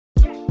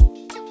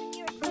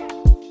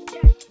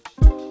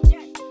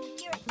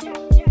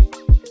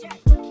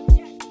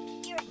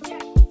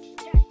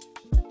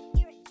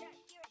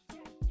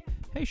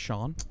Hey,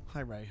 Sean. Hi,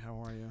 Ray.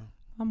 How are you?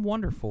 I'm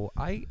wonderful.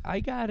 I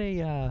got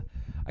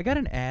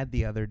an ad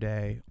the other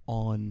day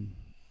on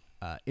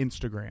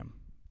Instagram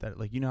that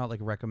how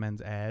it recommends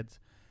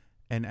ads,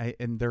 and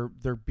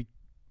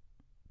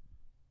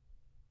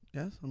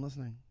Yes, I'm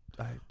listening.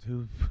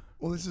 who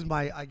Well, this is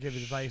my I give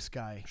advice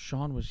guy.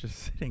 Sean was just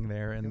sitting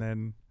there, and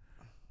then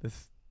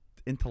this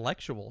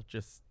intellectual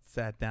just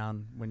sat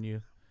down when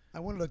you. I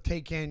wanted to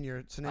take in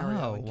your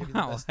scenario and give you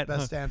wow. the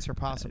best answer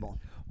possible.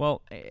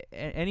 Well,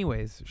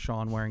 anyways,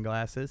 Sean wearing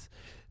glasses.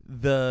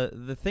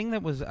 The thing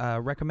that was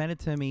recommended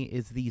to me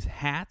is these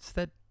hats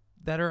that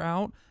are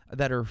out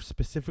that are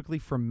specifically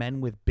for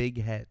men with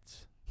big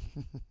heads.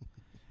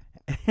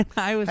 And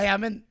I was.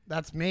 Hey,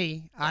 that's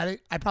me. I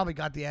probably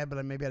got the ad,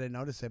 but maybe I didn't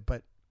notice it.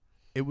 But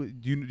It was.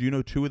 Do you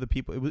know two of the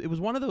people? It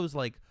was one of those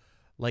like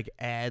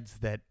ads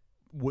that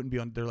wouldn't be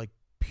on. They're like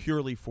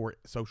purely for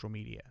social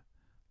media,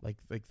 like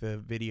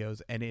the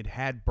videos, and it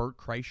had Bert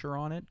Kreischer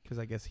on it because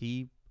I guess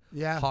he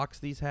hawks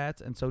these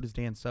hats, and so does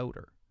Dan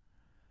Soder.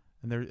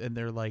 And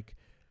they're like,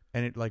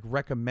 and it like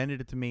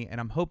recommended it to me, and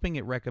I'm hoping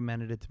it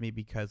recommended it to me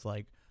because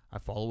like I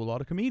follow a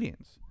lot of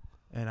comedians,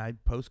 and I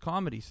post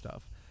comedy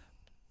stuff.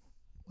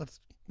 I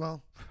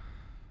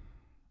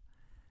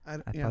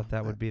thought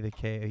that would be the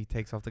case. He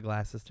takes off the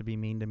glasses to be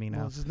mean to me now.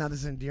 Well, this is not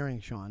as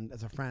endearing, Sean,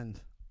 as a friend.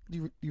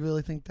 Do you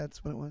really think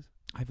that's what it was?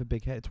 I have a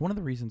big head. It's one of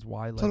the reasons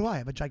why. Like, so do I. I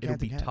have a it'll gigantic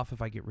be head. tough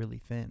if I get really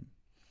thin,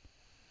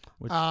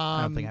 which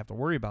I don't think I have to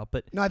worry about.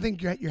 But no, I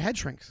think your head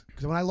shrinks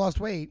because when I lost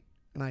weight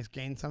and I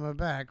gained some of it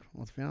back,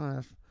 let's be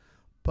honest,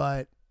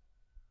 but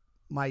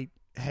my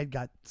head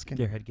got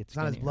skinnier. Your head gets it's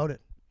not as skinnier. bloated.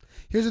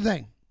 Here's the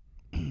thing.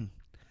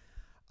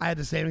 I had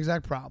the same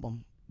exact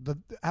problem.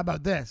 How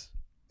about this?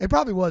 It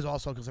probably was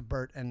also because of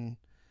Bert and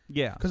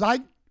yeah, because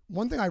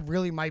one thing I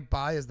really might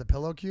buy is the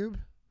Pillow Cube,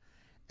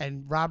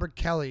 and Robert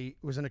Kelly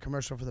was in a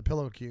commercial for the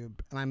Pillow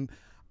Cube, and I'm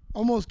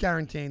almost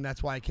guaranteeing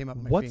that's why I came up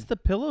with my What's feet. the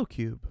Pillow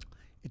Cube?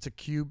 It's a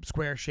cube,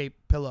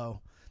 square-shaped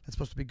pillow that's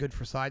supposed to be good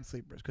for side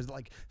sleepers because it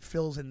like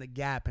fills in the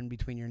gap in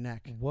between your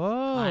neck.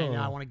 Whoa! I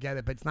know, I want to get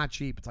it, but it's not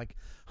cheap. It's like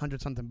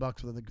 $100-something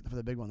for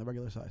the big one, the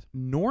regular size.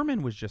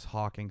 Norman was just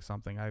hawking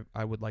something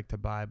I would like to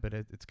buy, but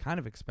it's kind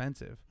of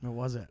expensive. What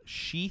was it?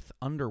 Sheath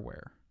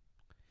underwear.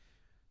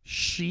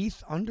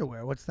 Sheath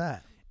underwear. What's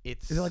that?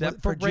 It's Is it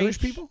like for Jewish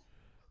people?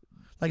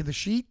 Like the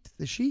sheet?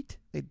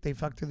 They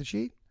fuck through the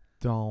sheet?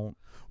 Don't.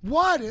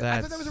 What?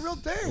 I thought that was a real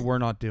thing. We're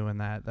not doing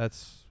that.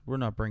 We're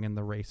not bringing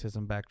the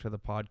racism back to the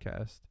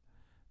podcast.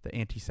 The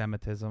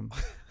anti-Semitism.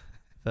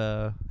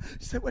 So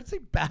what's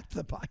it back to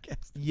the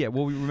podcast? Yeah,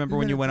 well, we remember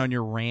when you went on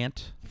your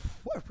rant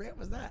What rant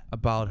was that?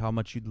 about how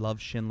much you'd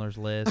love Schindler's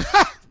List.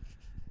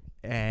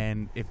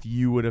 And if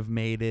you would have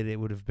made it, it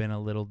would have been a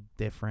little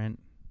different.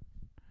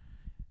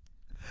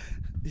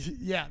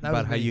 Yeah, that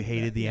About was how me. you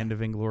hated the end of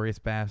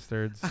Inglourious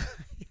Bastards.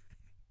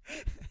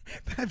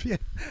 That'd be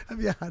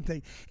a hot thing.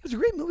 It was a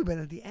great movie, but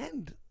at the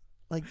end,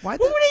 like, why?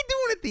 What were they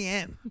doing at the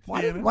end?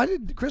 Why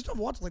did Christoph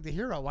Waltz like the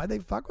hero? Why'd they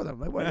fuck with him?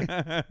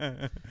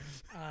 Like,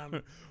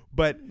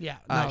 But yeah,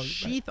 no,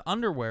 sheath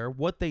underwear,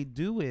 what they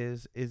do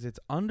is it's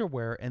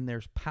underwear and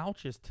there's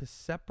pouches to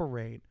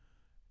separate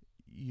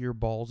your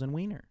balls and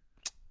wiener.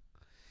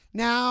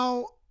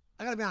 Now,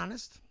 I gotta be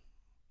honest.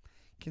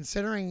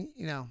 Considering,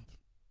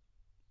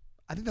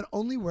 I think that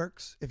only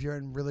works if you're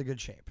in really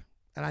good shape,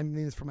 and I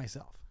mean this for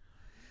myself,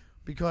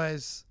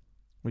 because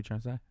What are you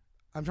trying to say?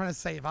 I'm trying to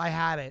say if I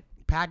had it,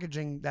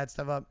 packaging that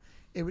stuff up,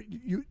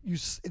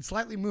 it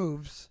slightly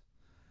moves.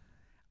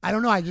 I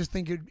don't know. I just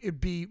think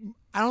it'd be.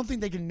 I don't think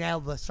they can nail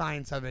the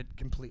science of it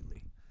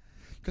completely,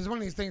 because it's one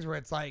of these things where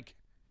it's like,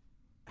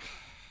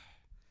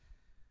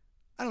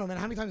 I don't know, man.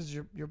 How many times does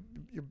your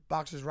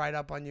boxers ride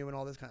up on you and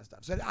all this kind of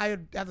stuff? So I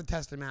would have to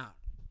test them out.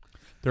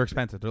 They're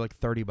expensive. They're like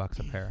 $30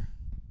 a pair.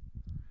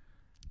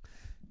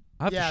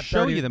 I have to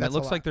show 30, you them. It that's a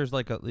looks lot. like there's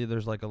like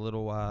a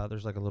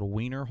little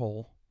wiener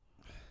hole,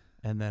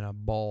 and then a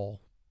ball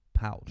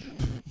pouch.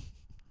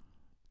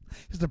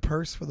 Is the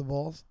purse for the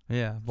balls?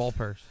 Yeah, ball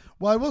purse.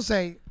 Well, I will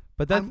say,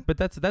 But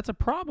that's a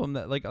problem.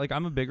 That like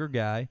I'm a bigger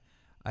guy.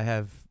 I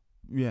have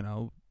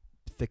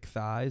thick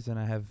thighs, and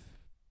I have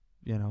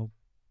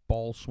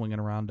balls swinging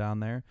around down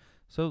there.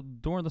 So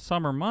during the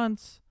summer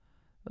months,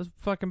 those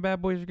fucking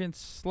bad boys are getting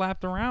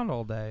slapped around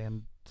all day,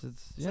 and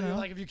it's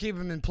like if you keep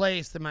them in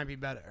place, they might be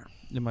better.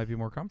 it might be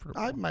more comfortable.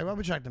 I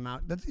would check them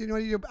out. That's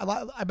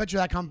I bet you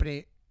that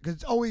company, because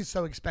it's always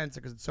so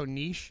expensive because it's so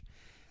niche.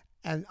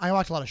 And I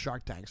watch a lot of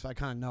Shark Tank, so I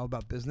kind of know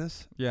about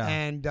business. Yeah.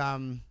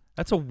 And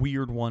That's a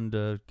weird one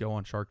to go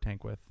on Shark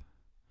Tank with.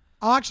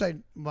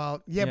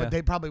 but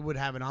they probably would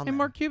have it on Hey, there.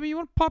 Mark Cuban, you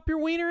want to pop your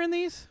wiener in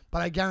these?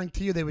 But I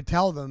guarantee you they would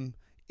tell them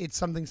it's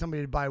something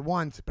somebody would buy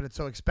once, but it's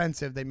so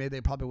expensive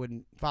they probably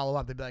wouldn't follow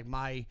up. They'd be like,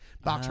 my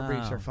boxer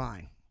briefs are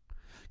fine.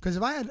 Because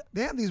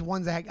they have these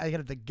ones that I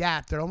get at the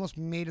Gap. They're almost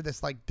made of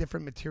this like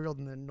different material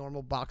than the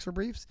normal boxer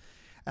briefs.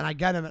 And I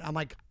get them, and I'm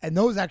like, and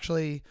those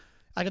actually,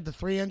 I get the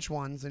 3-inch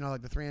ones,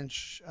 like the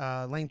 3-inch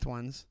length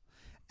ones.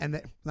 And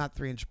not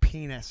 3-inch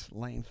penis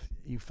length,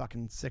 you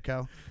fucking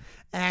sicko.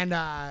 And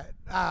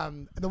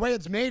the way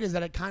it's made is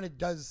that it kind of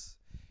does,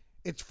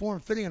 it's form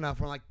fitting enough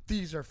where like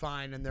these are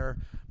fine and they're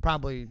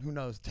probably who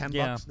knows $10,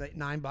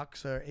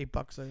 $9 or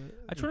 $8.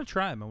 I try to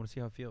try them. I want to see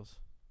how it feels.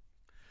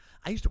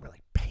 I used to wear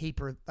like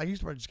paper. I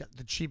used to wear just got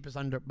the cheapest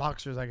under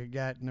boxers I could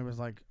get, and it was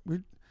like,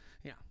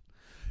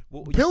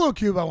 Pillow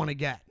Cube. I want to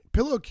get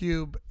Pillow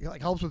Cube.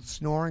 Like helps with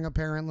snoring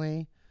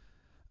apparently,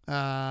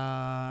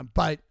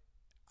 but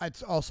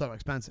it's also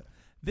expensive.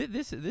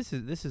 This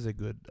is a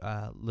good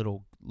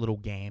little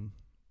game.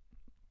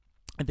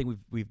 I think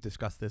we've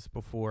discussed this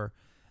before.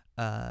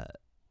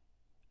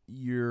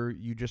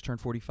 You just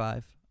turned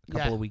 45 a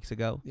couple of weeks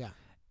ago. Yeah.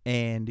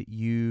 And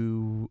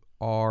you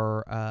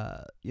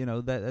are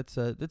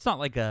it's not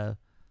like a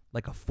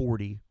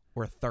 40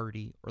 or a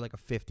 30 or like a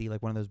 50,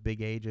 like one of those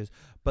big ages,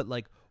 but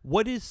like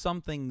what is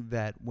something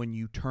that when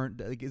you turn,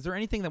 like, is there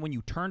anything that when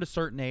you turned a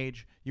certain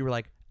age you were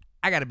like,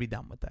 I got to be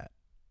done with that?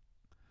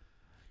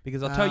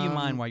 Because I'll tell you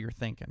mine while you're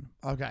thinking.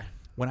 Okay.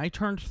 When I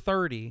turned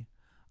 30,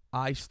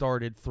 I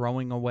started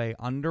throwing away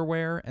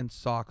underwear and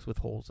socks with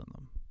holes in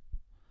them.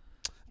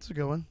 That's a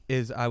good one.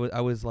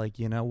 I was like,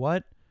 you know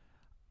what?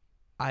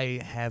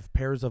 I have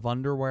pairs of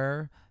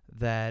underwear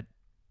that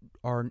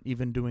aren't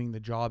even doing the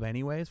job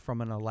anyways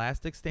from an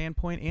elastic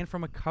standpoint and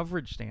from a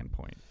coverage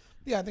standpoint.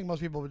 Yeah, I think most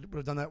people would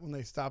have done that when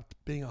they stopped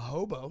being a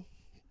hobo.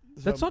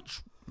 So. That's not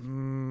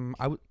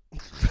I would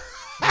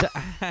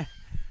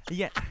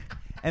yeah.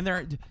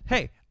 And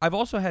hey, I've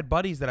also had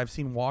buddies that I've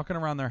seen walking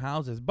around their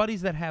houses,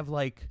 buddies that have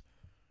like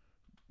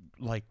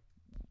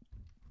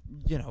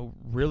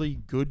really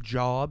good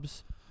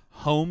jobs,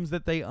 homes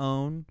that they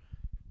own,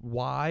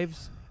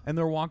 wives, and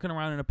they're walking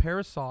around in a pair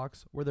of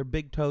socks where their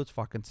big toes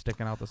fucking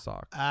sticking out the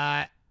sock.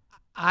 I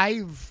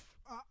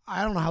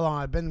don't know how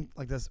long I've been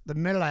like this. The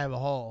minute I have a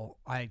hole,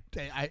 I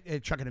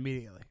chuck it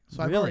immediately.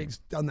 So I've already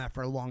done that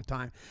for a long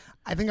time.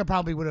 I think I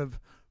probably would have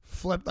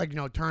flipped,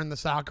 turned the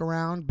sock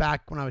around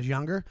back when I was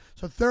younger.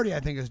 So 30, I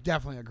think, is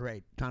definitely a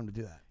great time to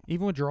do that.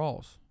 Even with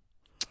drawers.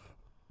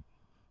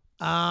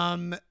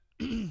 Yeah.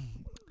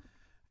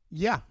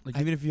 Like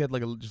even if you had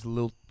like just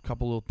a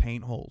couple little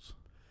taint holes.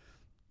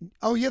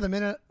 Oh yeah,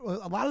 a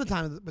lot of the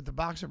time with the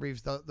boxer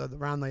briefs, the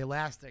around the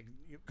elastic,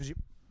 because you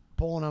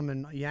pulling them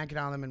and yanking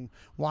on them and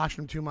washing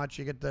them too much,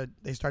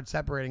 they start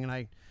separating, and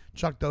I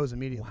chuck those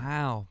immediately.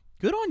 Wow,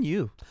 good on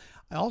you.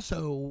 I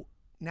also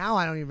now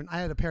I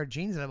had a pair of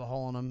jeans that have a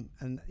hole in them,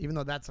 and even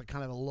though that's a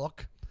kind of a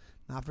look,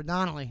 not for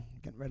Donnelly,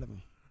 getting rid of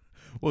them.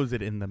 What was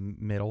it in the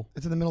middle?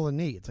 It's in the middle of the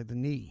knee. It's like the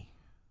knee.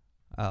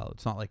 Oh,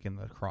 it's not like in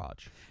the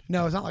crotch.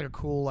 No, it's not like a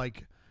cool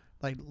like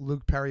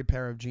Luke Perry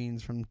pair of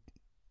jeans from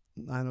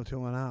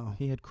 90210.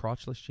 He had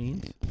crotchless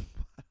jeans?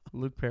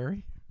 Luke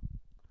Perry?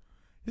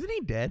 Isn't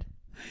he dead?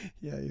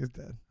 Yeah, he's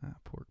dead. Ah,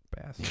 poor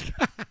bastard.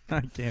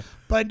 I can't.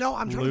 But no,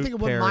 I'm trying to think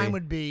of what Perry. mine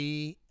would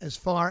be as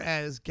far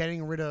as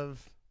getting rid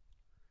of.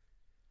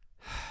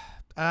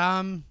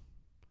 I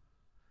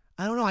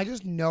don't know. I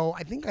just know.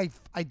 I think I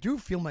do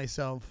feel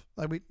myself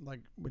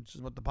which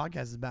is what the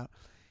podcast is about.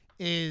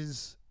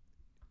 Is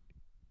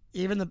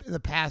even in the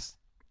past,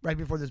 right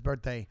before this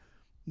birthday,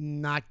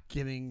 not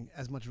giving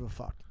as much of a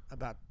fuck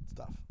about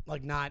stuff,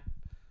 not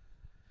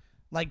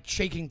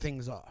shaking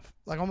things off,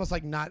 almost I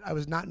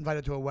was not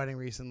invited to a wedding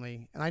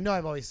recently, and I know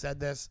I've always said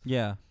this,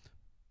 Yeah.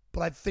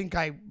 but I think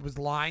I was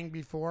lying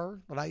before.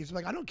 But I used to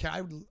be I don't care,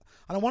 I don't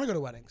want to go to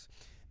weddings,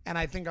 and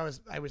I think I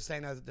was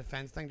saying that as a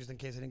defense thing, just in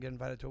case I didn't get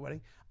invited to a wedding.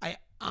 I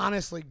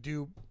honestly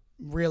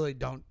really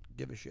don't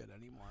give a shit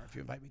anymore if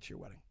you invite me to your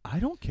wedding. I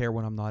don't care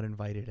when I'm not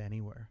invited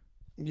anywhere.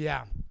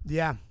 Yeah.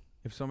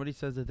 If somebody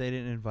says that they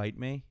didn't invite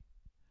me,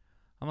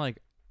 I'm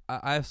like,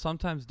 I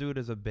sometimes do it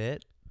as a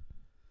bit,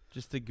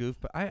 just to goof,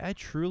 but I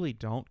truly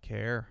don't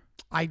care.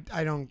 I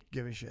don't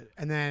give a shit.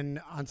 And then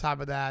on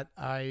top of that,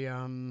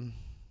 I'm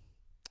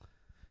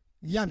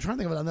trying to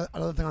think of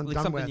another thing I'm like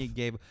done something with. you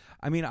gave.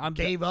 I mean, I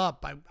gave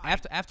up.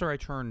 After I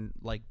turned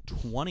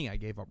 20, I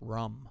gave up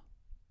rum.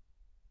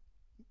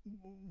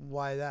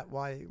 Why that?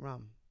 Why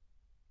rum?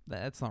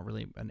 That's not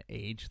really an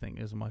age thing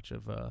as much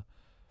of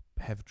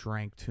have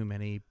drank too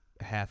many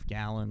half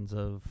gallons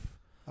of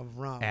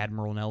rum.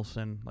 Admiral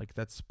Nelson, like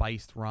that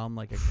spiced rum,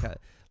 I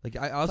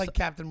was like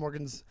Captain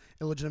Morgan's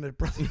illegitimate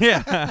brother.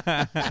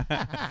 Yeah.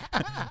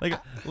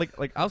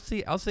 like I'll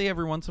see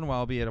every once in a while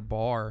I'll be at a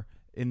bar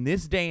in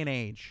this day and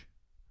age,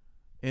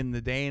 in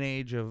the day and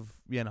age of,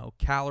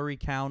 calorie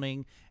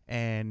counting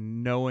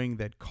and knowing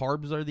that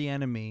carbs are the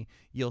enemy,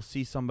 you'll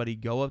see somebody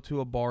go up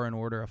to a bar and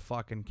order a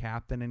fucking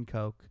Captain and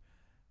Coke.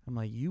 I'm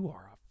like, you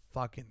are a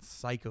fucking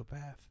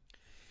psychopath.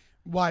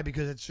 Why?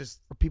 Because it's just...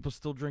 Are people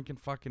still drinking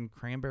fucking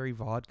cranberry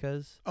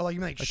vodkas? Oh,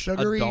 you mean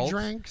sugary adults?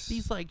 Drinks?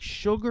 These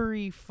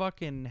sugary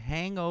fucking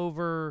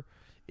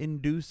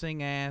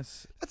hangover-inducing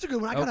ass That's a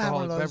good one. I gotta have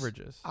one of those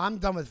beverages. I'm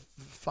done with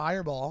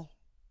Fireball.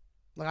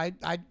 When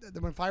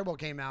Fireball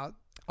came out...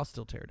 I'll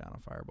still tear down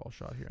a Fireball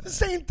shot here. It's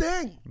the same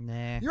thing.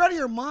 Nah. You're out of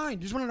your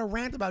mind. You just went on a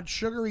rant about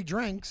sugary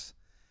drinks.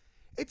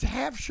 It's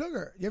half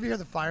sugar. You ever hear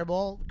the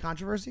Fireball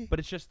controversy? But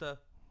it's just a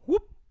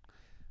whoop.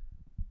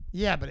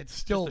 Yeah, but it's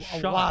still Just a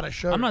shot. lot of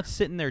sugar. I'm not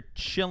sitting there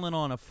chilling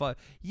on a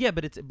Yeah,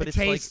 but it's It like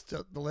tastes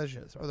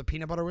delicious. Or the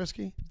peanut butter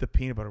whiskey. the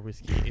peanut butter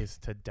whiskey is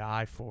to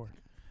die for.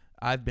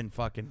 I've been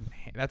fucking.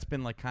 That's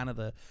been like kind of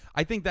the.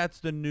 I think that's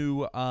the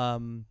new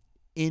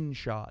in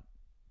shot.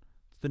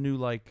 It's the new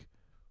like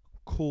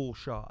cool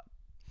shot.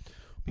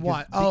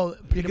 What?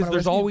 Peanut Because butter there's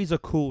whiskey? always a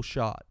cool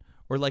shot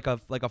or like a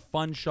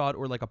fun shot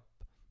or like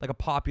a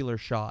popular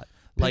shot.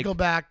 Like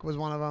Pickleback was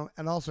one of them.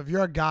 And also, if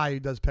you're a guy who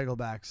does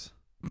picklebacks,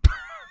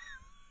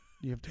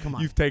 you have to come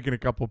on. you've taken a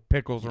couple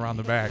pickles around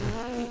the back.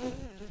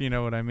 If you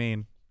know what I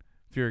mean.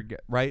 If you're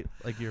right,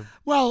 like you're.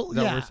 Well, Is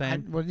that what yeah, we're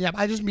saying?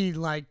 I just mean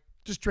like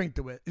just drink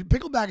the whiskey.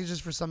 Pickleback is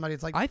just for somebody.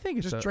 It's like I think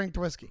it's just drink the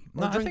whiskey.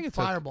 Or No, I drink think it's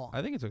Fireball.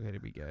 I think it's okay to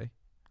be gay.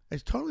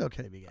 It's totally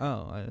okay to be gay.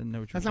 Oh, I didn't know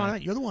what you're That's not what I saying.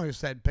 meant. You're the one who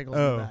said pickles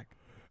in Oh. the back.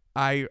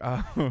 I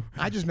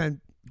I just meant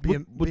be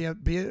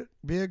Would-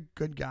 be a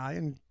good guy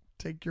and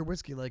take your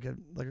whiskey like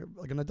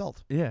an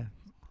adult. yeah.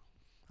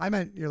 I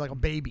meant you're like a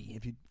baby.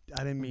 If you,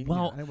 I didn't mean.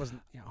 Well, it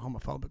wasn't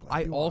homophobic. Like I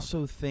you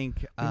also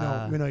think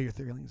we know your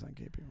feelings on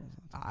gay people.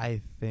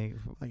 I think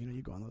Like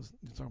you go on those.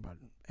 You talk about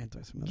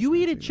anti-Semitic. you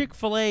eat at things.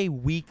 Chick-fil-A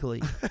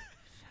weekly,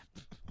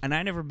 and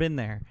I never been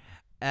there.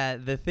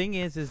 The thing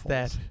is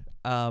that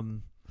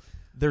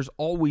there's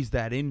always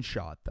that in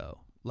shot though.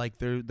 Like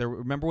there.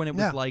 Remember when it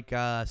was Yeah. like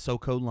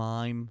SoCo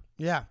Lime?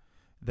 Yeah,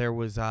 There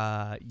was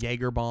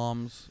Jaeger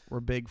bombs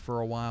were big for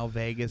a while.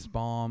 Vegas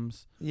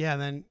bombs. yeah.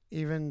 And then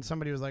even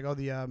somebody was like, "Oh,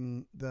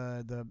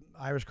 the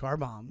Irish car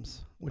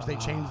bombs," which they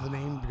changed the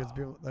name because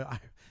people.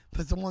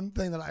 That's the one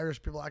thing that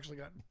Irish people actually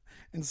got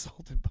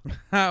insulted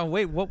by.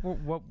 Wait, what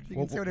You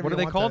can say whatever what are you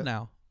they want called to-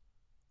 now?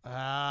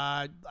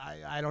 I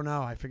don't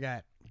know. I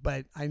forget,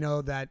 but I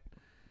know that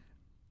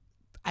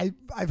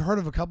I've heard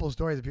of a couple of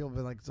stories of people have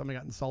been like somebody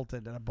got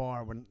insulted at a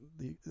bar when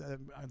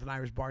an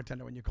Irish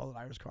bartender when you call it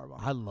Irish car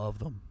bomb. I love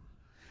them.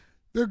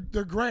 They're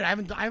great. I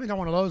haven't done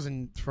one of those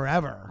in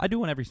forever. I do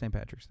one every St.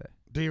 Patrick's Day.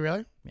 Do you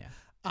really? Yeah.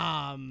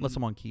 Um, Unless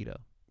I'm on keto.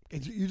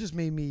 you just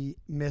made me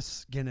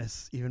miss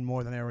Guinness even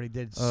more than I already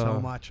did so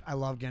much. I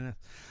love Guinness.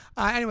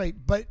 Anyway,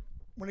 but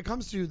when it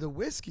comes to the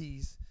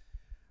whiskeys,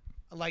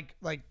 like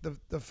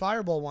the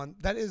Fireball one,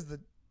 that's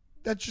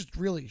just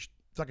really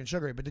fucking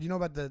sugary. But did you know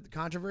about the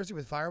controversy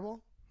with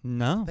Fireball?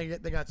 No. They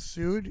got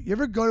sued. You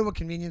ever go to a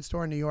convenience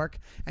store in New York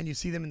and you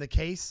see them in the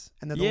case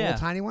and they're the little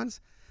tiny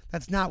ones?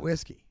 That's not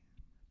whiskey.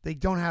 They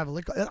don't have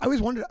liquor. I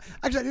always wondered.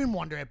 Actually, I didn't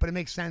wonder it, but it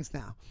makes sense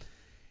now.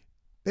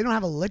 They don't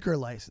have a liquor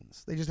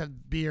license. They just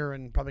have beer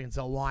and probably can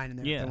sell wine in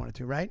there if they wanted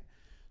to, right?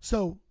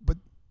 So, but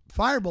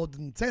Fireball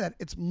didn't say that.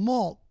 It's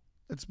malt.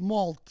 It's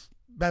malt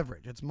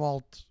beverage. It's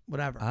malt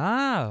whatever.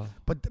 Oh.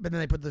 But then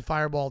they put the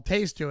Fireball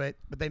taste to it,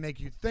 but they make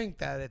you think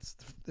that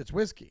it's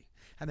whiskey.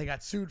 And they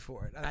got sued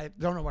for it. And I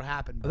don't know what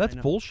happened. But That's I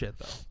know. bullshit,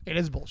 though. It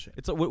is bullshit.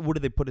 It's what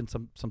do they put in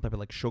some type of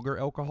like sugar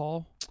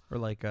alcohol or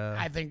like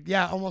I think,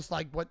 yeah, almost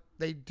like what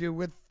they do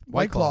with White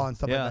White Claw Claw, and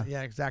stuff yeah. like that.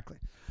 Yeah, exactly.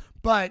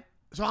 But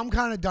so I'm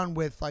kind of done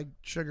with like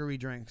sugary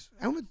drinks.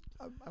 I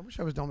wish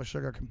I was done with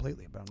sugar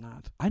completely, but I'm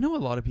not. I know a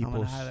lot of I'm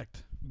people an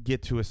addict.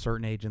 get to a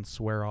certain age and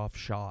swear off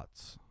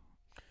shots,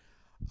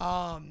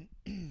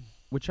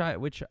 which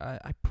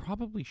I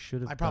probably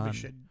should have. I probably done.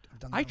 should have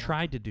done that. I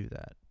tried to do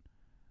that.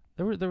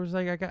 There was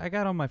like I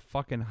got on my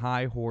fucking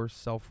high horse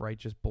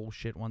self-righteous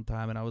bullshit one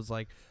time, and I was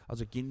like,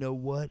 you know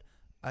what?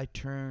 I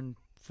turned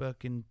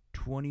fucking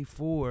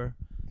 24.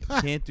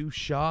 Can't do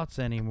shots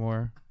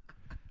anymore.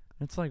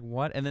 It's like,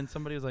 what? And then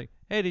somebody was like,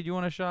 hey, did you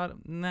want a shot?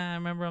 Nah,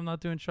 remember I'm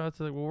not doing shots.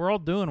 Like, well, we're all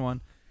doing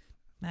one.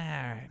 Nah, all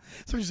right.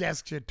 Somebody just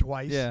asked you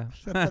twice. Yeah.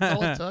 That's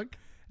all it took.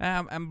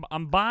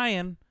 I'm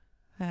buying.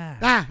 All right.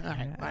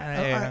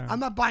 Yeah. I'm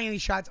not buying any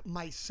shots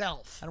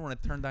myself. I don't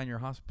want to turn down your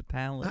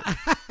hospitality.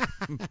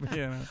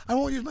 You know? I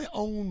won't use my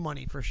own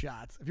money for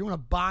shots. If you want to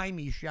buy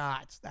me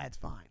shots, that's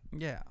fine.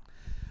 Yeah.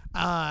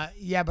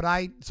 Yeah,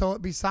 but so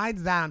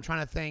besides that, I'm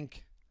trying to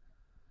think.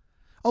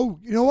 Oh,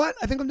 you know what?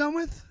 I think I'm done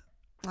with.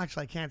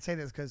 Actually, I can't say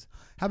this because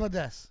how about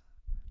this?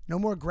 No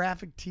more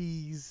graphic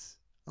tees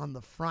on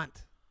the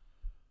front.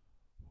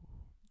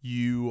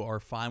 You are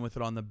fine with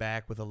it on the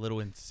back with a little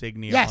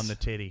insignia Yes. on the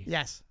titty.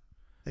 Yes,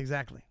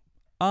 exactly.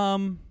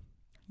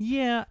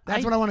 Yeah.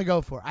 That's what I want to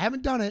go for. I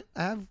haven't done it.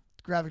 I have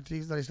graphic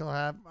tees that I still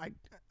have.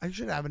 I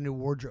should have a new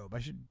wardrobe.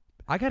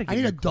 I gotta get I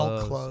need new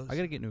adult clothes. I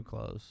gotta get new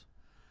clothes.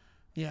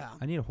 Yeah.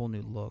 I need a whole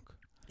new look.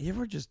 You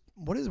ever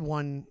what is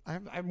one?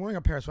 I'm wearing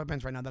a pair of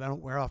sweatpants right now that I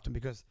don't wear often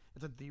because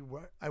it's like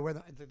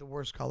it's like the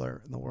worst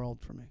color in the world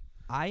for me.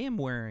 I am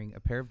wearing a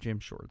pair of gym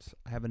shorts.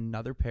 I have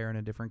another pair in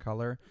a different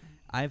color.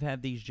 I've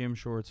had these gym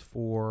shorts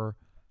for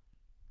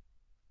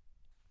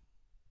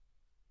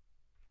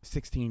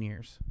 16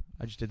 years.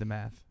 I just did the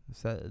math.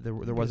 So there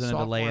wasn't a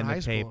delay in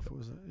the tape.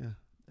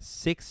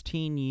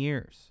 16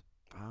 years.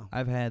 Wow.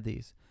 I've had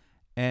these.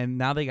 And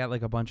now they got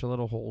like a bunch of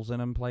little holes in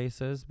them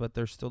places, but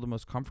they're still the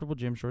most comfortable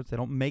gym shorts. They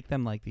don't make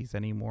them like these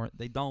anymore.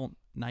 They don't,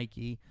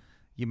 Nike.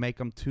 You make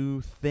them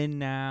too thin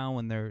now,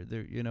 and they're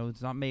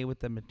it's not made with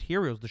the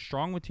materials, the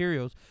strong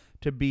materials,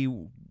 to be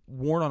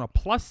worn on a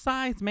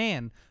plus-size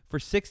man for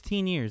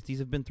 16 years. These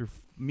have been through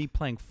me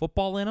playing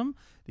football in them.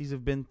 These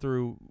have been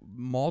through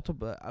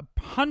multiple,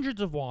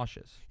 hundreds of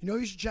washes. You know,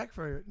 you should check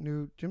for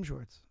new gym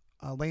shorts.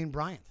 Lane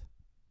Bryant.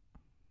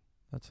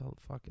 That's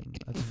fucking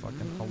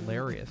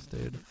hilarious,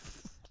 dude.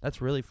 That's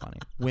really funny.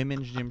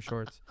 Women's gym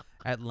shorts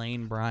at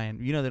Lane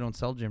Bryant. You know they don't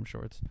sell gym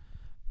shorts.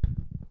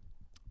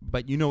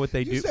 But you know what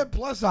they do? You said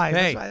plus size.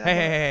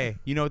 Hey.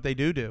 You know what they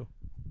do?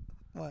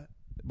 What?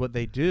 What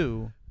they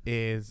do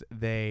is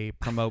they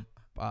promote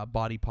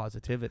body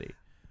positivity.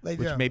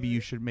 Maybe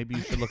you should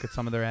look at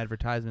some of their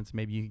advertisements.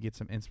 Maybe you could get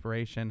some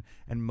inspiration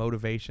and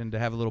motivation to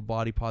have a little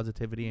body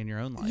positivity in your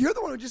own life. You're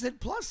the one who just said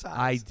plus size.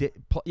 I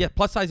did.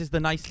 Plus size is the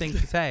nice thing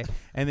to say.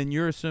 And then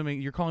you're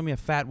calling me a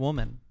fat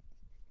woman.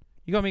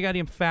 You call me a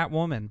goddamn fat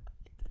woman.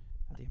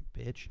 Goddamn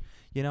bitch.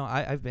 You know,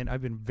 I've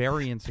been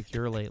very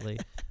insecure lately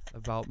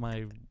about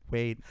my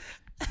weight.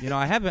 You know,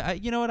 I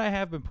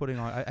have been putting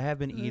on. I have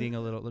been eating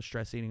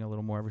stress eating a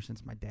little more ever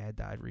since my dad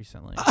died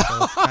recently.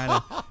 So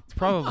it's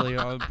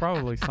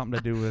probably something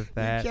to do with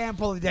that. You can't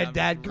pull the dead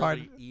dad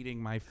card.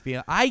 Eating my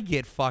feel. I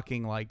get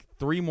fucking like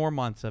 3 more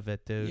months of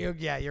it, dude.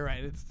 You're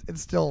right.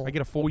 It's still. I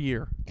get a full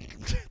year.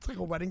 It's like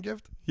a wedding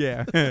gift.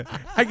 Yeah,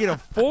 I get a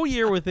full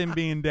year with him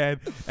being dead,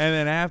 and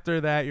then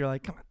after that, you're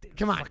like, come on, dude,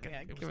 come on,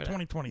 it was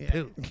 2022.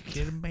 You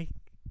kidding me?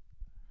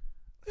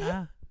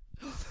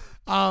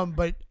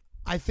 But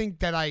I think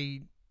that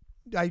I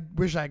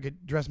wish I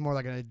could dress more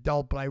like an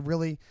adult, but I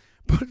really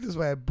put it this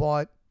way. I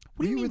bought.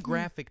 What do you mean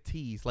graphic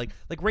tees? Like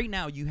right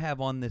now you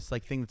have on this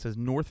like thing that says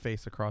North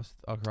Face across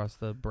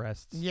the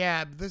breasts.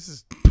 Yeah, but this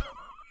is.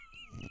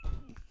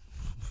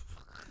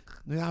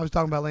 I was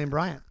talking about Lane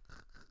Bryant.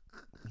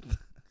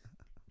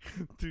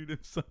 Dude,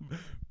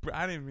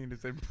 I didn't mean to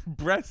say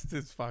breast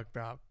is fucked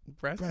up.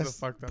 Breast is a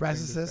fucked up.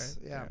 Breast,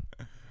 yeah.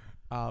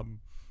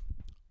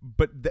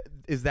 But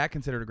is that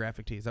considered a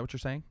graphic tee? Is that what you're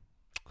saying?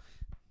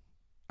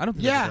 I don't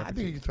think. Yeah, I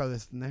think you can throw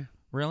this in there.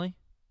 Really?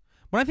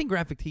 When I think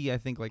graphic tee, I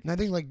think like. And I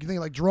think you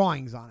think like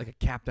drawings on like it.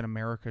 A Captain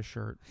America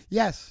shirt.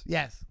 Yes.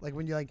 Like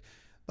when you like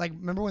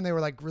remember when they were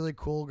like really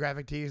cool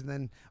graphic tees, and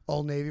then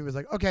Old Navy was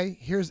like, okay,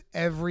 here's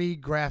every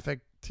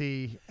graphic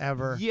tee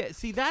ever. Yeah,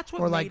 see, that's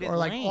what made it or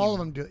like lame. all of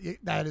them do.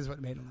 That is what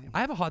made it lame.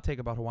 I have a hot take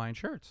about Hawaiian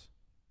shirts.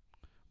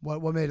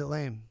 What made it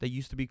lame? They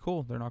used to be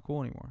cool. They're not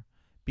cool anymore.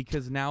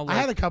 Because now I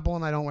had a couple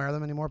and I don't wear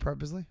them anymore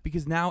purposely.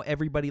 Because now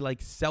everybody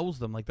like sells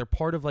them, like they're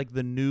part of like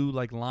the new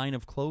like line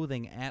of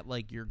clothing at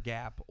like your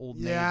Gap, Old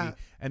Navy,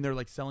 and they're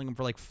like selling them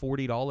for like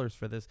 $40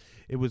 for this.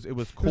 It was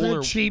cooler. It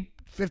was a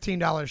cheap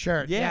 $15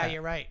 shirt. Yeah,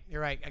 you're right.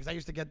 Because I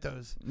used to get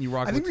those.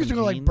 I think we used to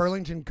go like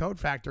Burlington Coat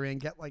Factory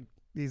and get like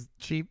these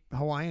cheap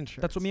Hawaiian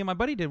shirts. That's what me and my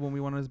buddy did when we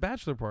went on his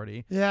bachelor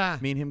party. Yeah,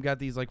 me and him got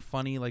these like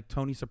funny like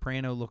Tony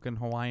Soprano looking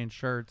Hawaiian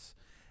shirts,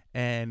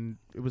 and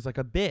it was like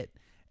a bit.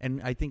 And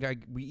I think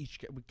we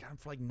got them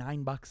for like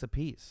 $9 a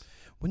piece.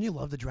 Wouldn't you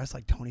love to dress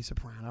like Tony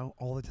Soprano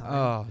all the time?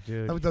 Oh,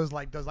 dude, those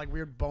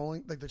weird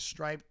bowling, like the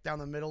stripe down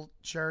the middle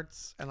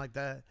shirts, and like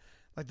the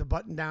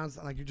button downs,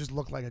 and like you just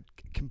look like a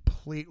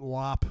complete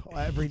wop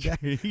every day.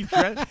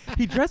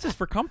 He dresses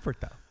for comfort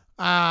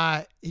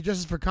though. He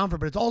dresses for comfort,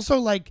 but it's also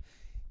like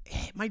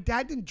my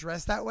dad didn't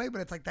dress that way, but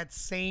it's like that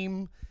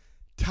same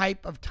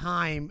type of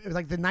time. It was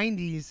like the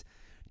 '90s.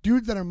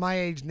 Dudes that are my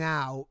age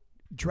now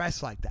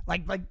dress like that,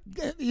 like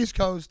the East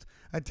Coast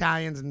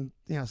Italians, and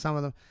some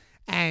of them,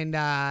 and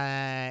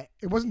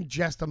it wasn't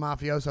just a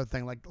mafioso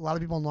thing. Like a lot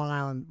of people in Long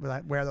Island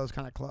wear those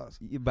kind of clothes.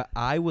 Yeah, but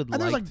I would like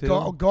there's like to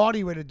a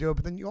gaudy way to do it,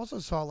 but then you also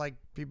saw like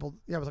people.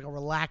 Yeah, it was like a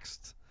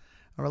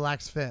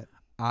relaxed fit.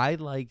 I would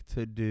like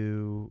to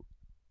do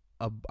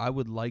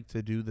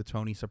the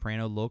Tony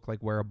Soprano look,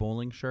 like wear a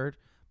bowling shirt.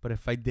 But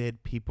if I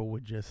did, people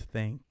would just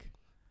think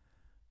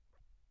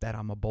that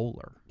I'm a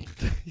bowler.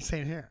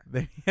 Same here.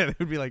 They'd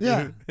be like,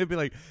 it'd be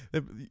like,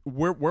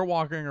 we're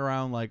walking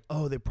around like,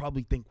 oh, they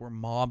probably think we're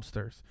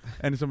mobsters.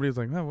 And somebody was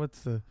like, oh, what's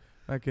the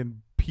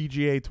fucking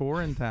PGA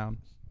tour in town?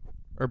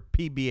 Or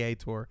PBA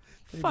tour.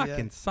 PBA.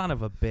 Fucking son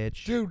of a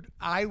bitch. Dude,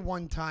 I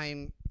one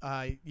time,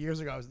 years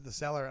ago, I was at the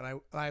Cellar,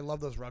 and I love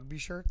those rugby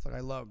shirts. Like,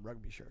 I love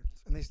rugby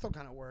shirts. And they still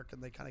kind of work,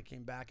 and they kind of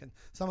came back, and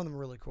some of them are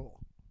really cool.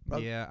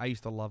 Yeah, I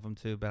used to love them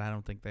too, but I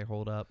don't think they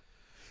hold up.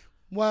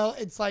 Well,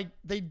 it's like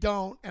they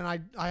don't, and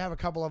I have a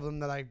couple of them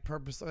that I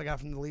purposely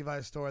got from the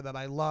Levi's store that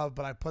I love,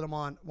 but I put them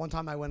on. One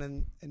time I went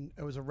in, and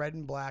it was a red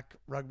and black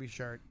rugby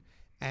shirt,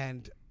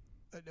 and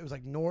it was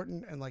like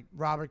Norton and like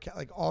Robert,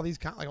 like all these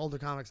like older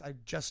comics. I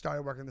just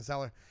started working in the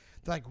Cellar.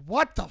 They're like,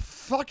 what the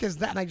fuck is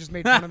that? And I just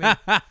made fun of me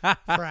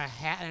for a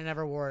hat, and I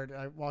never wore it.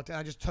 I walked in,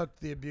 I just took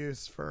the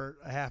abuse for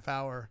a half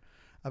hour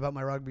about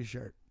my rugby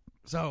shirt.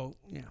 So,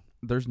 yeah.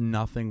 There's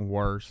nothing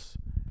worse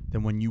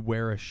than when you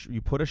wear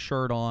you put a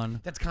shirt on.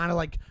 That's kind of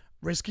like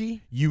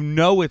risky. You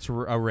know it's a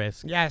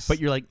risk. Yes. But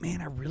you're like,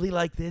 man, I really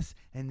like this,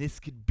 and this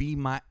could be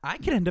I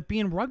could end up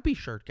being rugby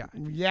shirt guy.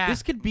 Yeah.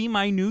 This could be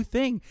my new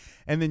thing.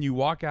 And then you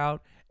walk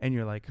out, and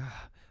you're like,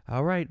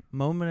 all right,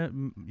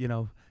 moment,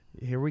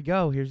 here we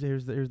go. Here's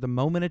the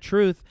moment of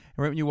truth.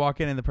 And right when you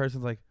walk in, and the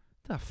person's like,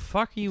 what the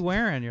fuck are you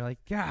wearing? You're like,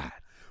 God.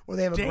 Or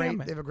they have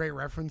damn it. they have a great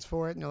reference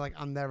for it, and you're like,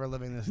 I'm never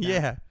living this down.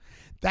 Yeah.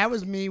 That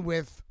was me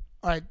with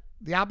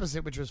the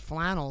opposite, which was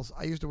flannels.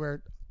 I used to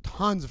wear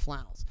tons of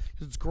flannels.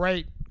 It's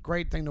great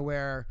thing to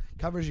wear.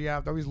 Covers you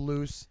up. They're always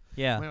loose.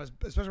 Yeah.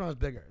 Especially when I was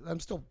bigger. I'm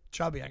still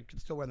chubby. I can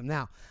still wear them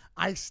now.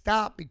 I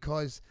stopped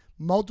because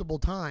multiple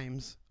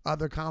times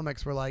other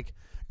comics were like,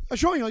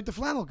 "Sean, you're like the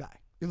flannel guy.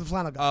 You're the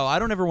flannel guy." Oh, I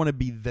don't ever want to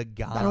be the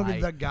guy. I don't want to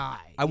be the guy.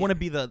 I want to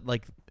be the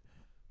like.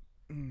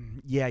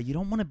 Yeah, you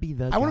don't want to be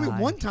the. I want guy. to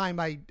be. One time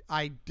I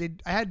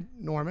had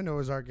Norman, who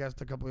was our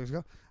guest a couple weeks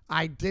ago.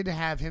 I did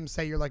have him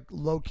say you're like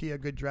low key a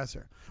good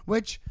dresser,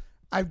 which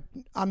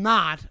I'm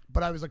not,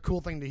 but it was a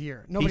cool thing to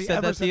hear. Nobody said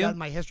ever that said to you? that in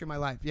my history of my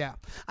life. Yeah,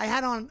 I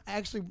had on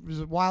actually it was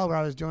a while where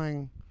I was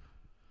doing.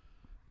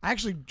 I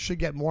actually should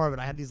get more of it.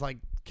 I had these like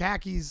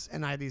khakis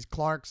and I had these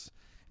Clarks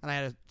and I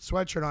had a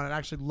sweatshirt on. It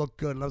actually looked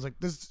good, and I was like,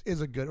 "This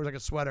is a good." It was like a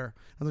sweater.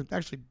 And it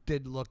actually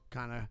did look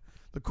kind of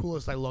the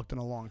coolest I looked in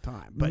a long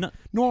time. But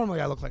normally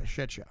I look like a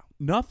shit show.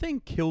 Nothing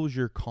kills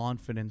your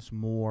confidence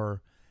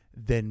more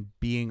than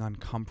being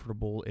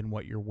uncomfortable in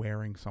what you're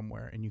wearing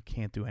somewhere and you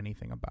can't do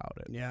anything about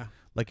it. Yeah.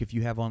 Like if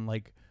you have on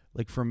like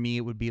for me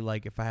it would be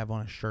like if I have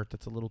on a shirt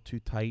that's a little too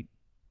tight,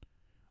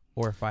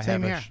 or if I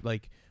Same have here.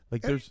 like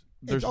there's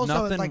It's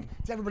also nothing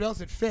like to everybody else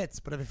it fits,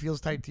 but if it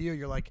feels tight to you,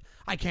 you're like,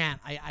 I can't.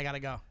 I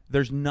gotta go.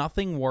 there's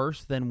nothing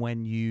worse than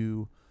when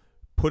you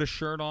put a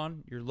shirt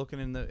on, you're looking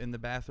in the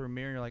bathroom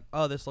mirror, and you're like,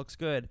 oh, this looks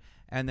good,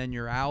 and then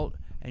you're out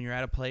and you're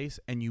at a place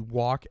and you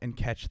walk and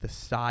catch the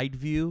side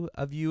view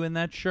of you in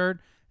that shirt,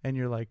 and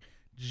you're like,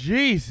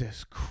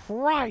 Jesus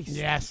Christ,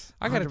 Yes,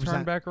 I gotta 100%.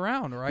 turn back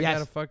around, or I Yes.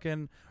 gotta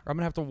fucking, or I'm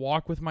gonna have to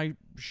walk with my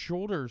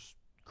shoulders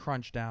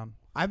crunched down.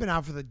 I've been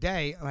out for the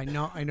day, and I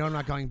know I'm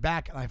not going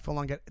back, and I full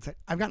on get. It's like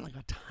I've gotten like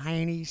a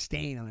tiny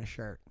stain on a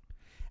shirt,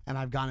 and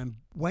I've gone and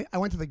I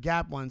went to the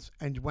Gap once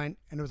and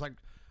it was like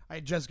I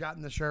had just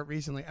gotten the shirt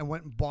recently and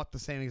went and bought the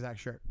same exact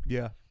shirt.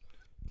 Yeah.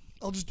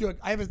 I'll just do it.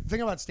 I have a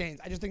thing about stains.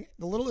 I just think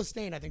the littlest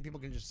stain I think people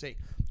can just see,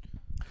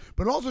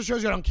 but it also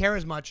shows you I don't care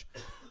as much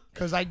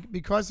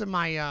because of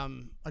my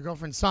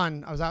girlfriend's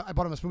son. I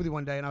bought him a smoothie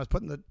one day and I was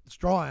putting the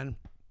straw in.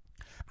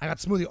 I got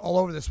smoothie all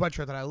over the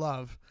sweatshirt that I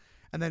love.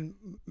 And then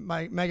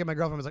Megan, my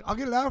girlfriend, was like, I'll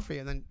get it out for you.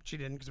 And then she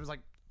didn't because it was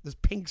like this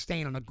pink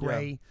stain on a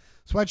gray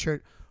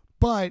sweatshirt.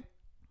 But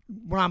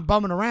when I'm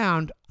bumming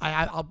around,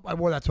 I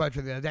wore that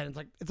sweatshirt the other day. And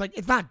it's like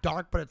it's not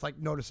dark, but it's like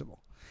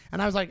noticeable.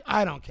 And I was like,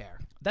 I don't care.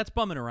 That's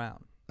bumming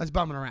around. That's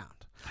bumming around.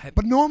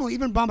 But normally,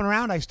 even bumming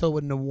around, I still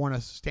wouldn't have worn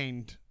a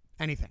stained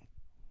anything.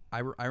 I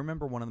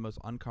remember one of the most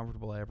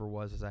uncomfortable I ever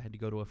was is I had to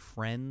go to a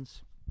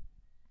friend's,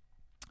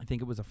 I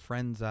think it was a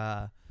friend's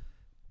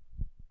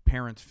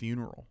parents'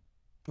 funeral.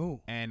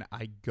 Ooh. And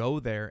I go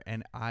there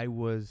and I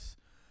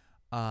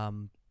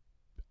wasn't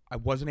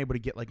able to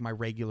get like my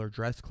regular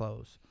dress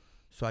clothes.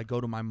 So I go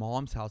to my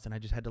mom's house and I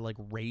just had to like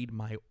raid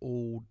my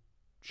old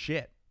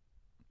shit.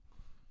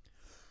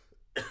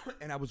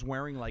 And I was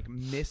wearing like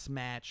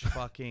mismatched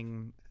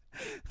fucking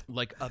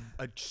like a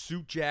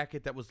suit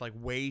jacket that was like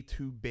way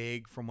too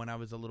big from when I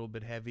was a little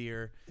bit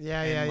heavier.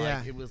 Yeah, and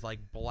yeah. It was like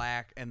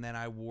black, and then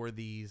I wore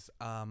these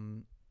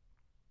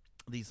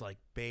like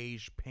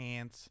beige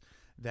pants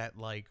that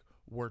like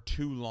were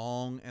too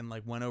long and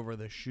like went over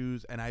the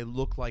shoes, and I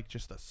looked like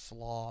just a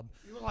slob.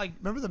 You were like,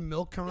 remember the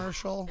milk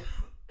commercial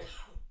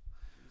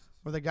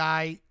where the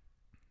guy,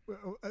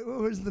 what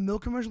was the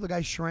milk commercial? The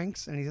guy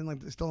shrinks and he's in like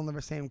still in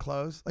the same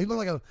clothes. Like, he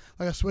looked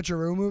like a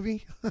switcheroo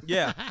movie.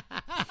 Yeah,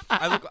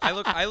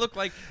 I look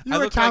like You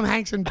were Tom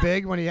Hanks in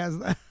Big when he has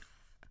that.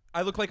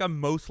 I look like I'm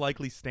most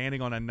likely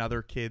standing on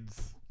another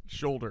kid's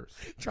shoulders.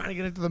 Trying to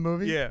get into the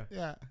movie. Yeah.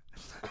 Yeah.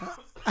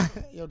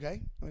 You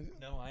okay?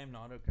 No, I am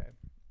not okay.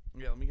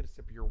 Yeah, let me get a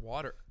sip of your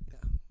water.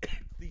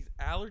 These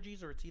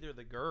allergies, or it's either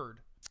the GERD.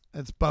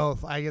 It's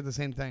both. I get the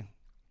same thing.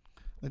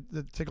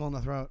 The tickle in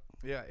the throat.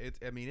 Yeah,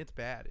 it's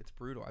bad. It's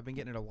brutal. I've been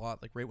getting it a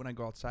lot. Like right when I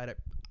go outside,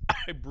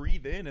 I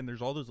breathe in and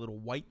there's all those little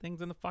white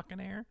things in the fucking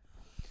air.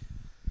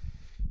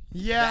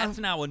 Yeah. That's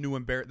now a new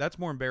that's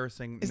more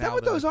embarrassing. Is now that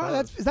what those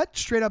are? Is that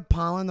straight up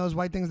pollen, those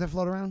white things that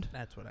float around?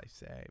 That's what I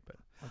say, but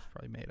that's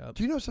probably made up.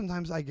 Do you know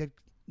sometimes I get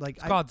like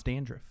It's God's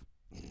dandruff.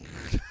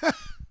 Do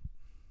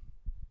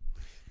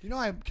you know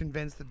I'm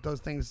convinced that those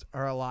things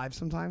are alive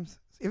sometimes?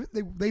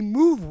 They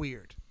move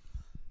weird.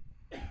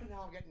 Now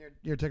I'm getting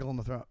your tickle in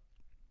the throat.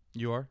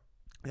 You are?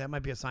 That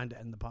might be a sign to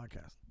end the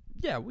podcast.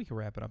 Yeah, we can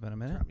wrap it up in a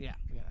minute. Yeah.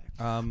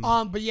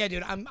 Um, But yeah,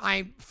 dude,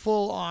 I'm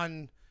full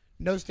on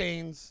no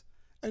stains,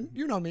 and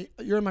you know me.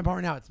 You're in my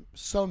apartment now. It's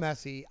so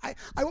messy. I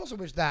also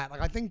wish that.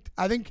 Like I think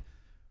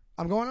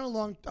I'm going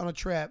on a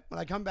trip. When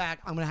I come back,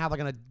 I'm gonna have like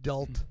an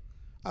adult.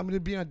 I'm gonna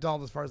be an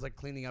adult as far as like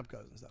cleaning up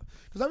goes and stuff.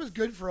 Because I was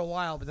good for a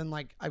while, but then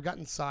like I've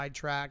gotten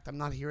sidetracked. I'm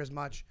not here as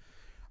much.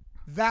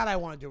 That I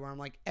want to do where I'm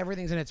like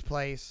everything's in its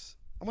place.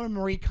 I'm gonna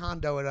Marie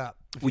Kondo it up.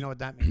 If you know what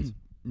that means.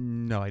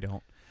 no, I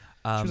don't.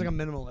 She was like a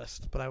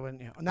minimalist, but I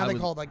wouldn't. Now they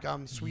call it like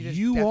Swedish.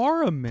 You death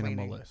are a cleaning.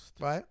 minimalist.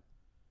 What?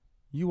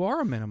 You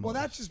are a minimalist. Well,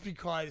 that's just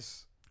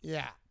because,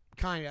 yeah,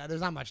 kind of.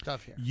 There's not much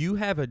stuff here. You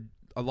have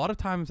a lot of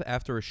times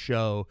after a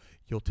show,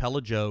 you'll tell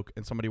a joke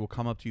and somebody will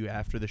come up to you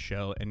after the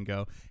show and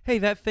go, "Hey,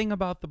 that thing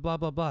about the blah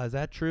blah blah, is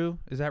that true?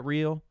 Is that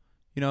real?"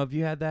 You know, have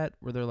you had that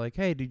where they're like,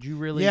 "Hey, did you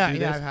really do this?"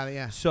 Yeah, I've had it,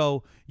 yeah.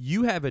 So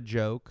you have a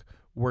joke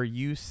where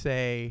you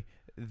say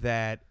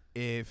that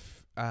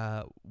if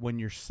when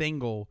you're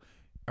single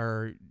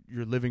or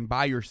you're living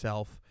by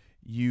yourself,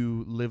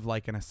 you live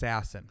like an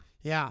assassin.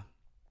 Yeah.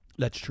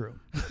 That's true.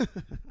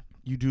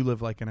 You do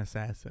live like an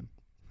assassin.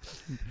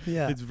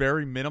 Yeah. It's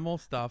very minimal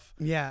stuff.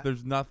 Yeah.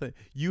 There's nothing.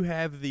 You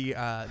have the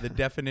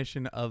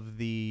definition of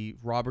the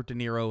Robert De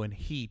Niro in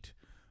Heat,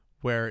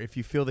 where if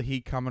you feel the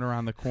heat coming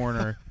around the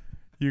corner,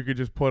 you could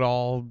just put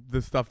all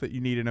the stuff that you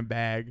need in a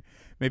bag.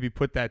 Maybe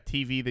put that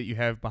TV that you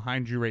have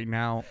behind you right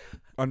now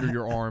under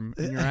your arm,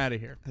 and you're out of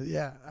here.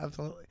 Yeah,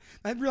 absolutely.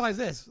 I realize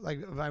this.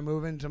 Like, if I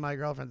move into my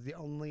girlfriend's,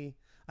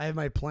 I have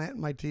my plant and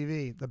my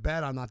TV. The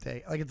bed I'm not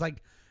taking. Like, it's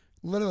like,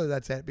 literally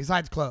that's it.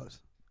 Besides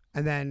clothes.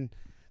 And then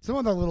some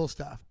other little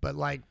stuff. But,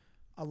 like,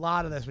 a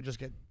lot of this would just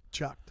get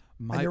chucked.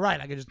 And you're right.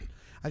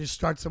 I just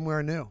start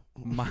somewhere new.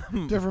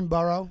 Different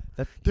borough.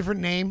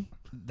 Different name.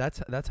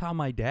 That's how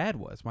my dad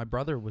was. My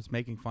brother was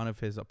making fun of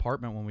his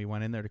apartment when we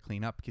went in there to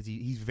clean up because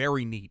he's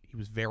very neat. He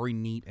was very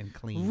neat and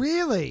clean.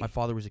 Really? My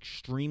father was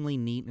extremely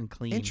neat and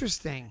clean.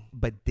 Interesting.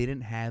 But didn't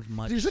have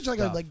much. He's such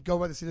stuff. like a go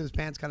by the seat of his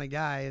pants kind of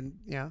guy, and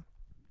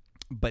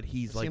But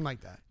he's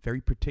like that.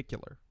 Very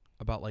particular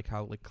about like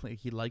how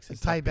he likes his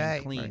type stuff being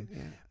A, clean. right,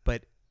 yeah.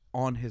 But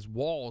on his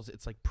walls,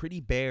 it's like pretty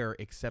bare,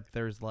 except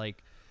there's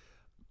like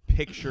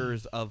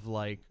pictures of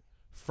like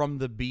from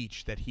the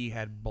beach that he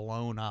had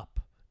blown up.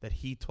 That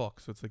he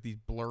took, so it's like these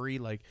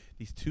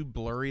two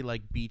blurry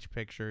beach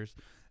pictures,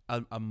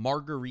 a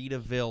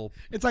Margaritaville.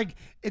 It's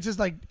just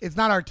like it's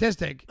not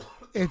artistic.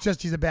 It's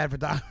just he's a bad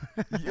photographer.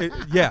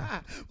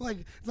 Yeah, like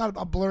it's not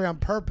a blurry on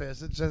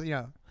purpose. It's just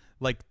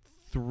like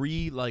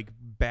 3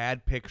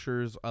 bad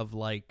pictures of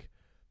like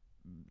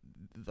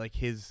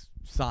his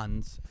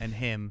sons and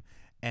him,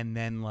 and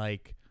then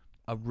like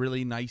a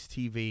really nice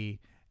TV.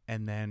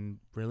 And then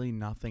really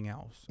nothing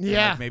else.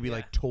 Yeah. And maybe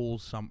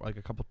tools, a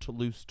couple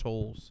loose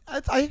tools.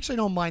 I actually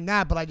don't mind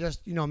that, but I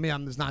just, me,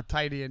 I'm just not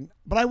tidy.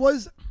 But I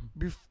was,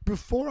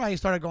 before I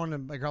started going to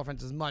my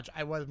girlfriend's as much,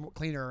 I was more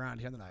cleaner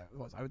around here than I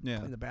was. I would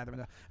clean the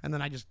bathroom. And then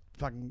I just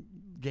fucking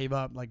gave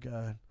up I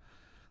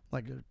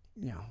was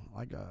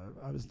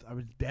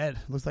dead.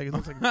 It looks like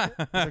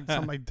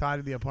somebody died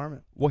in the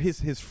apartment. Well,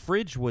 his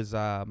fridge was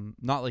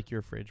not like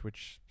your fridge,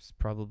 which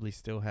probably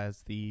still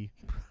has the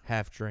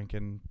half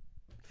drinking.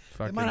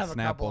 It might have a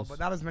couple, but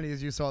not as many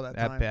as you saw that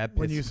time. That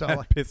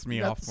pissed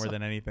me off more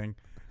than anything.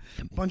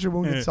 Bunch of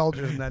wounded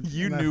soldiers in that.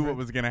 You knew what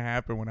was going to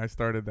happen when I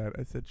started that.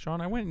 I said,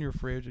 "Sean, I went in your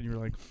fridge," and you were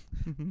like,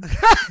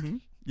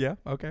 "Yeah,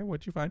 okay,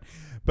 what'd you find?"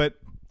 But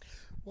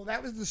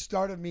that was the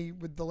start of me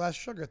with the less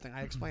sugar thing.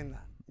 I explained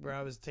that where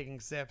I was taking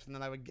sips, and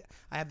then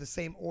I had the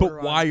same order.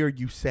 But why are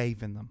you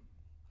saving them?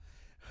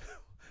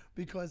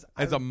 Because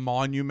as a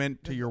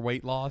monument to your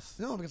weight loss?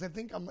 No, because I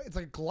think it's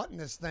like a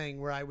gluttonous thing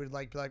where I would be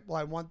like, well,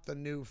 I want the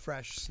new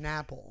fresh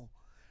Snapple,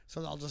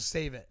 so I'll just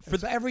save it.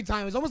 So every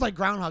time it's almost like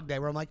Groundhog Day,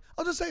 where I'm like,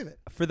 I'll just save it.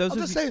 I'll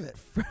just save it.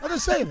 I'll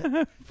just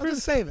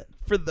save it.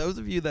 For those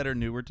of you that are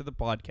newer to the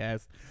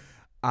podcast,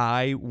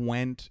 I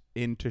went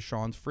into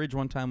Sean's fridge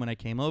one time when I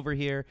came over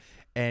here,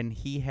 and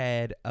he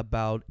had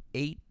about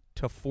 8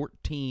 to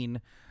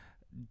 14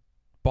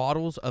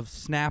 bottles of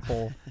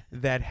Snapple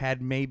that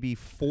had maybe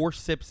 4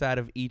 sips out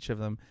of each of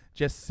them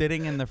just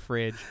sitting in the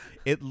fridge.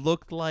 It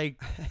looked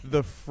like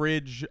the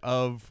fridge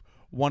of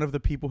one of the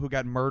people who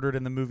got murdered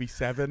in the movie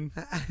Seven.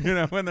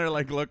 When they're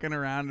looking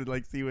around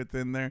and see what's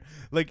in there.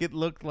 It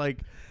looked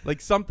like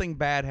something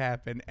bad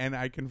happened, and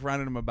I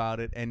confronted him about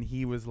it, and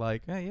he was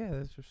like, "Hey, yeah,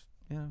 that's just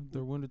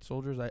they're wounded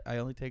soldiers. I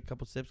only take a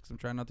couple sips because I'm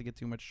trying not to get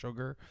too much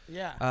sugar."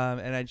 Yeah.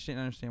 And I just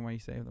didn't understand why you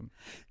save them.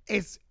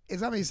 It's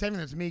not me saving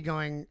them. It's me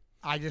going,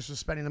 I just was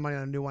spending the money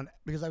on a new one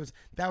because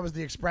that was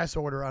the express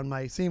order on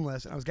my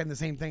Seamless, and I was getting the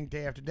same thing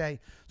day after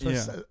day. So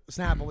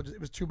Snapple, it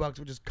was $2,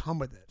 would just come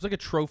with it. It's like a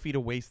trophy to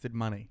wasted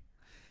money.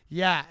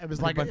 Yeah, it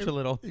was like a bunch of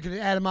little. You could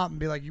add them up and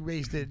be like, you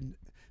wasted,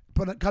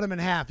 cut them in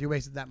half. You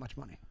wasted that much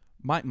money.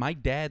 My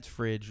dad's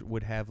fridge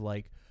would have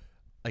like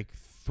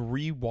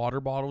 3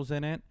 water bottles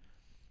in it,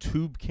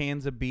 2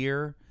 cans of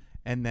beer,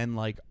 and then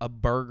a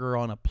burger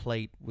on a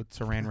plate with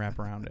saran wrap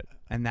around it,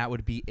 and that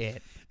would be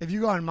it. If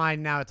you go on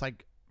mine now, it's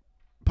like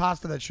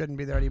pasta that shouldn't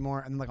be there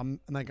anymore, and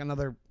like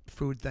another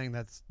food thing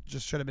that's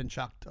just should have been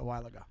chucked a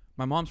while ago.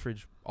 My mom's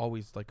fridge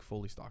always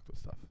fully stocked with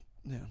stuff.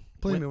 Yeah,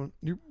 believe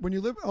me, when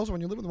you live with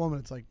a woman,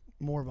 it's like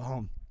more of a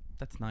home.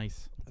 That's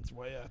nice. That's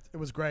why it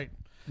was great.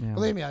 Yeah.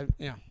 Believe me, I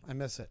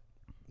miss it,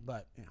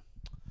 but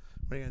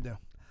what are you gonna do?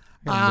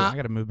 I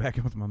gotta move back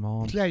in with my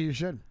mom. Yeah, you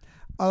should.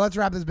 Let's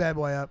wrap this bad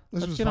boy up.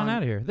 Let's get on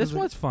out of here. This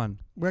was fun.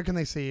 Where can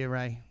they see you,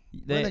 Ray?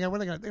 They're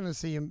going to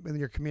see you in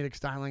your comedic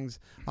stylings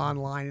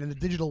online in the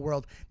digital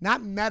world.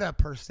 Not meta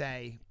per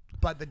se,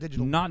 but the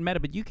digital. Not meta,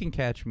 but you can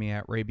catch me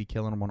at Ray B.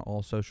 Killen on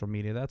all social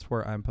media. That's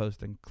where I'm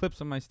posting clips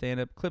of my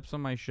stand-up, clips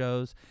of my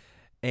shows,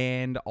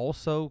 and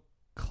also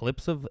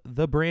clips of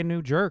the Brand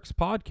New Jerks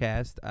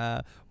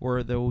podcast,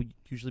 where they'll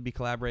usually be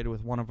collaborated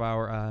with one of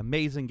our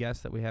amazing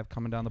guests that we have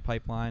coming down the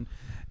pipeline,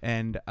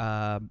 and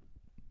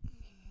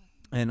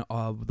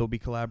they'll be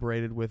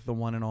collaborated with the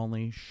one and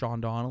only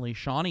Sean Donnelly,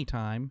 Shawnee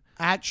Time.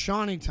 At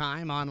Shawnee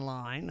Time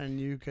online, and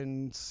you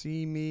can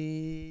see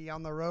me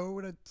on the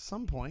road at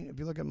some point. If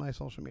you look at my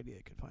social media,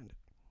 you can find it.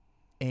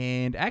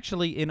 And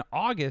actually, in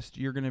August,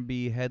 you're going to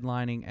be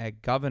headlining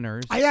at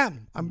Governor's. I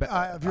am.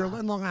 If you're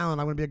in Long Island,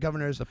 I'm going to be at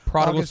Governor's. The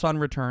Prodigal Son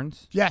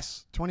Returns.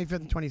 Yes, 25th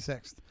and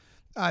 26th.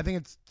 I think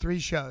it's 3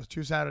 shows,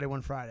 2 Saturday,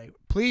 1 Friday.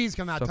 Please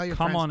come out. So tell your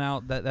come friends. on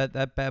out.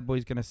 That bad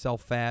boy's going to sell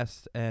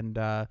fast, and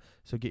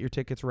so get your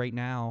tickets right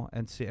now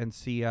and see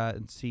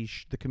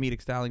the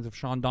comedic stylings of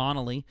Sean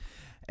Donnelly,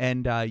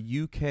 and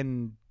you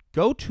can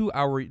go to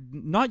our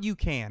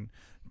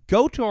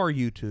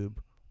YouTube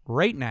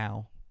right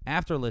now.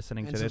 After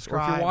listening to this, or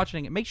if you're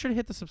watching it, make sure to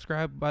hit the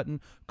subscribe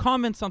button.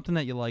 Comment something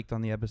that you liked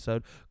on the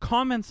episode.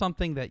 Comment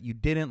something that you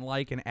didn't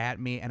like and at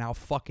me, and I'll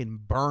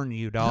fucking burn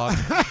you, dog.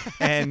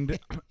 And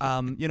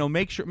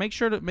make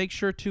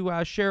sure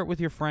to share it with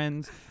your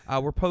friends.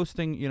 We're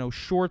posting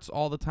shorts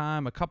all the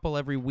time, a couple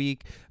every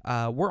week.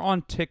 We're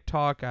on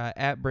TikTok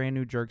at Brand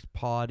New Jerks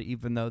Pod,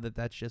 even though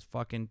that's just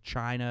fucking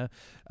China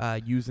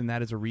using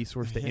that as a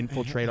resource to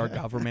infiltrate our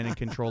government and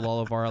control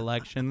all of our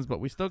elections. But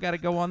we still got to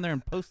go on there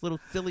and post little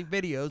silly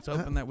videos,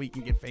 hoping that we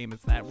can get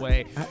famous that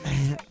way.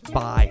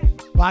 Bye.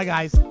 Bye,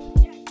 guys.